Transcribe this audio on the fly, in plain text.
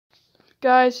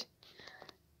Guys,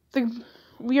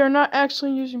 we are not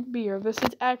actually using beer. This is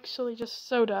actually just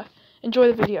soda. Enjoy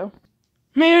the video.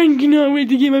 Man, I cannot wait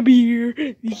to get my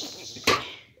beer.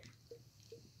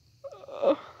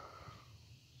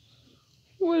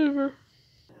 Whatever.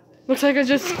 Looks like I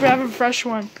just grabbed a fresh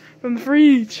one from the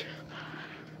fridge.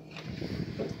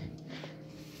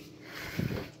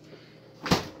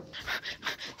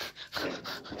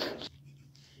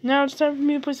 Now it's time for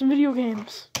me to play some video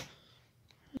games.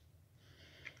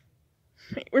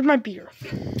 Wait, where's my beer?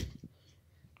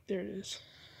 There it is.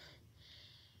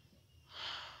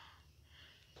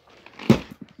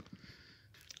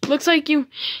 Looks like you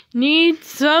need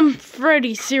some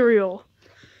Freddy cereal.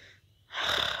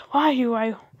 Why do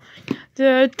I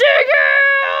dig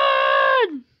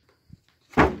in?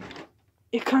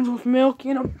 It comes with milk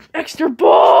and an extra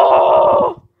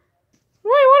bowl.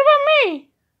 Wait, what about me?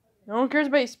 No one cares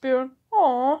about you, Spoon.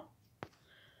 Aww.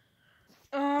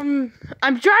 I'm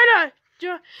trying to,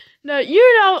 I'm trying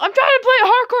to play a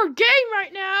hardcore game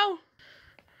right now.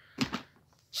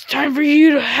 It's time for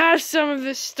you to have some of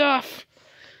this stuff.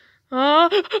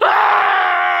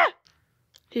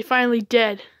 He's finally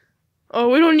dead. Oh,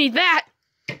 we don't need that.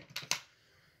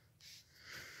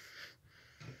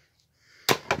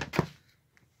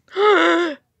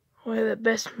 One of the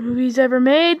best movies ever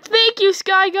made. Thank you,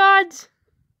 Sky Gods.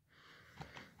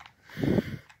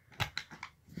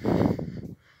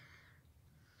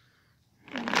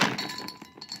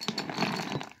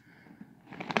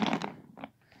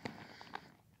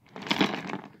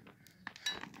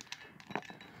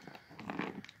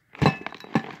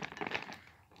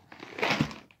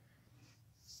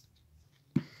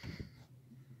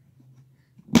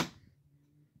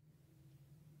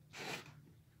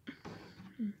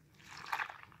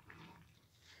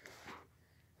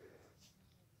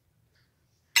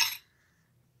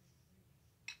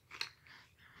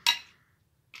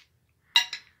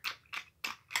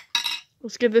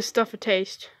 Let's give this stuff a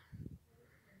taste.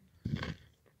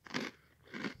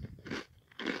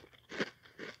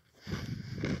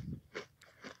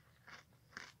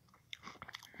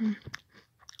 It's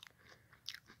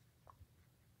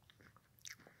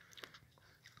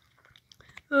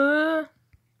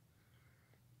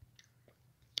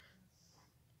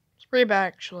pretty bad,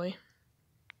 actually.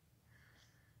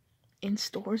 In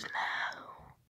stores now.